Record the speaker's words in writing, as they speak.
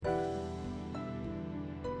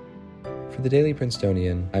For the Daily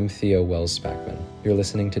Princetonian, I'm Theo Wells-Spackman. You're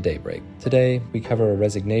listening to Daybreak. Today, we cover a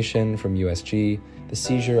resignation from USG, the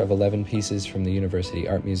seizure of 11 pieces from the University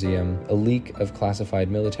Art Museum, a leak of classified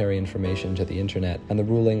military information to the internet, and the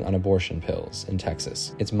ruling on abortion pills in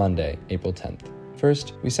Texas. It's Monday, April 10th.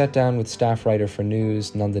 First, we sat down with staff writer for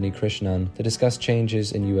News, Nandini Krishnan, to discuss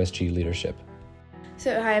changes in USG leadership.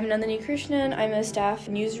 So, hi, I'm Nandini Krishnan. I'm a staff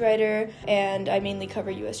news writer, and I mainly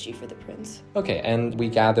cover USG for the Prince. Okay, and we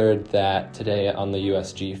gathered that today on the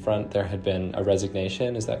USG front there had been a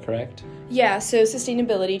resignation, is that correct? Yeah, so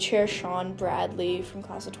Sustainability Chair Sean Bradley from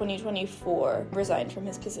class of 2024 resigned from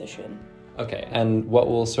his position. Okay, and what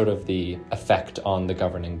will sort of the effect on the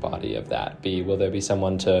governing body of that be? Will there be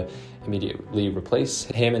someone to immediately replace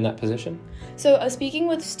him in that position? So speaking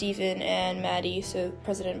with Stephen and Maddie, so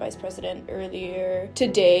president and vice president, earlier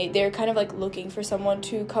today, they're kind of like looking for someone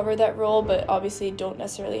to cover that role, but obviously don't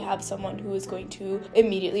necessarily have someone who is going to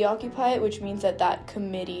immediately occupy it, which means that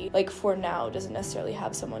committee, like for now, doesn't necessarily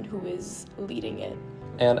have someone who is leading it.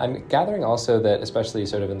 And I'm gathering also that, especially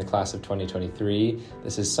sort of in the class of 2023,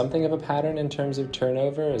 this is something of a pattern in terms of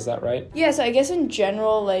turnover, is that right? Yeah, so I guess in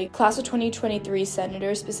general, like, class of 2023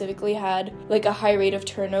 senators specifically had, like, a high rate of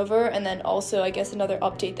turnover, and then also, I guess another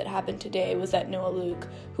update that happened today was that Noah Luke,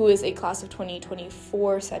 who is a class of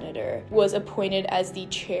 2024 senator, was appointed as the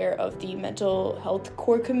chair of the Mental Health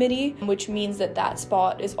Core Committee, which means that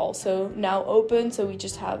spot is also now open, so we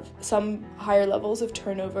just have some higher levels of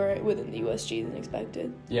turnover within the USG than expected.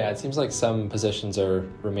 Yeah, it seems like some positions are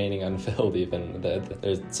remaining unfilled even.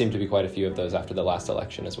 There seem to be quite a few of those after the last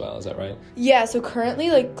election as well, is that right? Yeah, so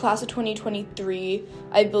currently, like, class of 2023,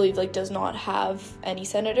 I believe, like, does not have any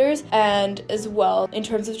senators. And as well, in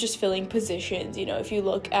terms of just filling positions, you know, if you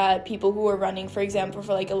look at people who are running, for example,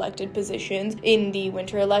 for, like, elected positions in the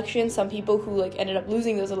winter election, some people who, like, ended up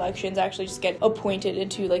losing those elections actually just get appointed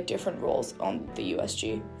into, like, different roles on the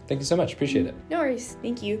USG. Thank you so much. Appreciate it. No worries.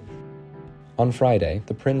 Thank you. On Friday,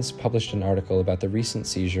 the Prince published an article about the recent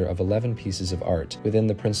seizure of 11 pieces of art within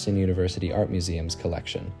the Princeton University Art Museum's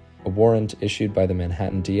collection. A warrant issued by the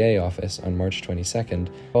Manhattan DA office on March 22nd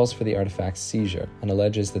calls for the artifact's seizure and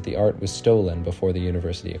alleges that the art was stolen before the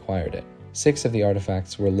university acquired it. 6 of the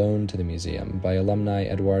artifacts were loaned to the museum by alumni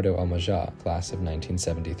Eduardo Almaja, class of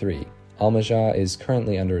 1973. Almaja is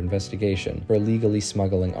currently under investigation for illegally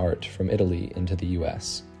smuggling art from Italy into the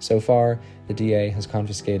U.S. So far, the DA has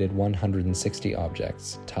confiscated 160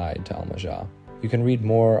 objects tied to Almaja. You can read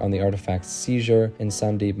more on the artifact's seizure in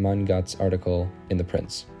Sandeep Mangat's article in The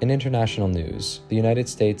Prince. In international news, the United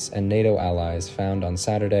States and NATO allies found on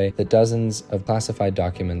Saturday that dozens of classified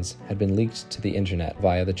documents had been leaked to the internet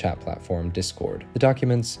via the chat platform Discord. The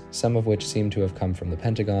documents, some of which seem to have come from the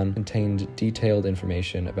Pentagon, contained detailed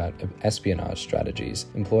information about espionage strategies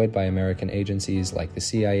employed by American agencies like the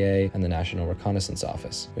CIA and the National Reconnaissance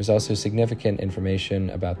Office. There's also significant information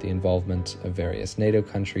about the involvement of various NATO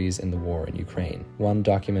countries in the war in Ukraine. One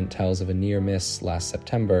document tells of a near miss last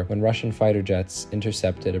September when Russian fighter jets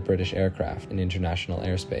intercepted a British aircraft in international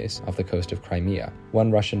airspace off the coast of Crimea.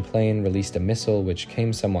 One Russian plane released a missile which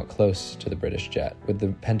came somewhat close to the British jet, with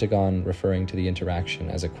the Pentagon referring to the interaction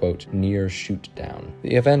as a, quote, near shoot-down.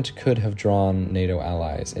 The event could have drawn NATO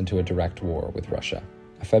allies into a direct war with Russia.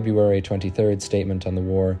 A February 23rd statement on the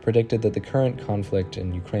war predicted that the current conflict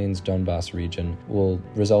in Ukraine's Donbas region will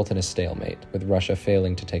result in a stalemate, with Russia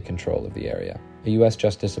failing to take control of the area. A U.S.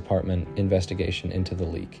 Justice Department investigation into the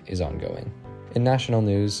leak is ongoing. In national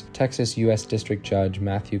news, Texas U.S. District Judge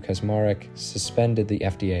Matthew Kaczmarek suspended the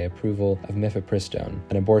FDA approval of mifepristone,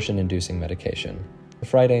 an abortion-inducing medication. The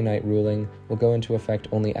Friday night ruling will go into effect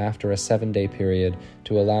only after a 7-day period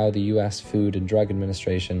to allow the U.S. Food and Drug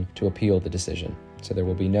Administration to appeal the decision, so there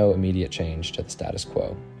will be no immediate change to the status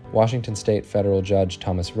quo. Washington State Federal Judge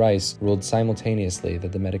Thomas Rice ruled simultaneously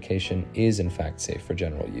that the medication is in fact safe for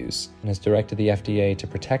general use, and has directed the FDA to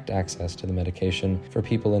protect access to the medication for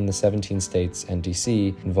people in the 17 states and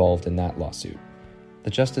D.C. involved in that lawsuit. The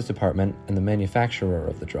Justice Department and the manufacturer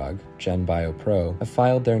of the drug, GenBioPro, have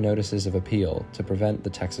filed their notices of appeal to prevent the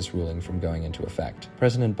Texas ruling from going into effect.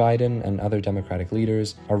 President Biden and other Democratic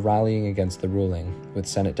leaders are rallying against the ruling, with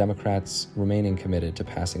Senate Democrats remaining committed to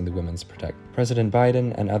passing the Women's Protect. President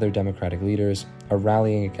Biden and other Democratic leaders are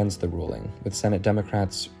rallying against the ruling, with Senate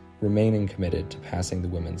Democrats remaining committed to passing the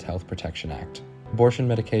Women's Health Protection Act. Abortion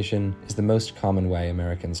medication is the most common way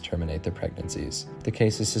Americans terminate their pregnancies. The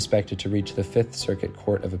case is suspected to reach the Fifth Circuit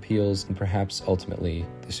Court of Appeals and perhaps ultimately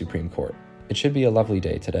the Supreme Court. It should be a lovely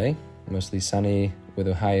day today, mostly sunny with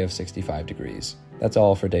a high of 65 degrees. That's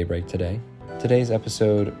all for Daybreak today. Today's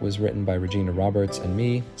episode was written by Regina Roberts and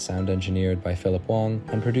me, sound engineered by Philip Wong,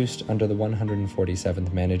 and produced under the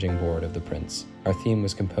 147th Managing Board of the Prince. Our theme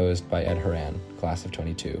was composed by Ed Horan, class of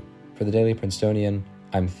 22. For the Daily Princetonian,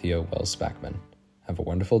 I'm Theo Wells Spackman. Have a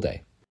wonderful day.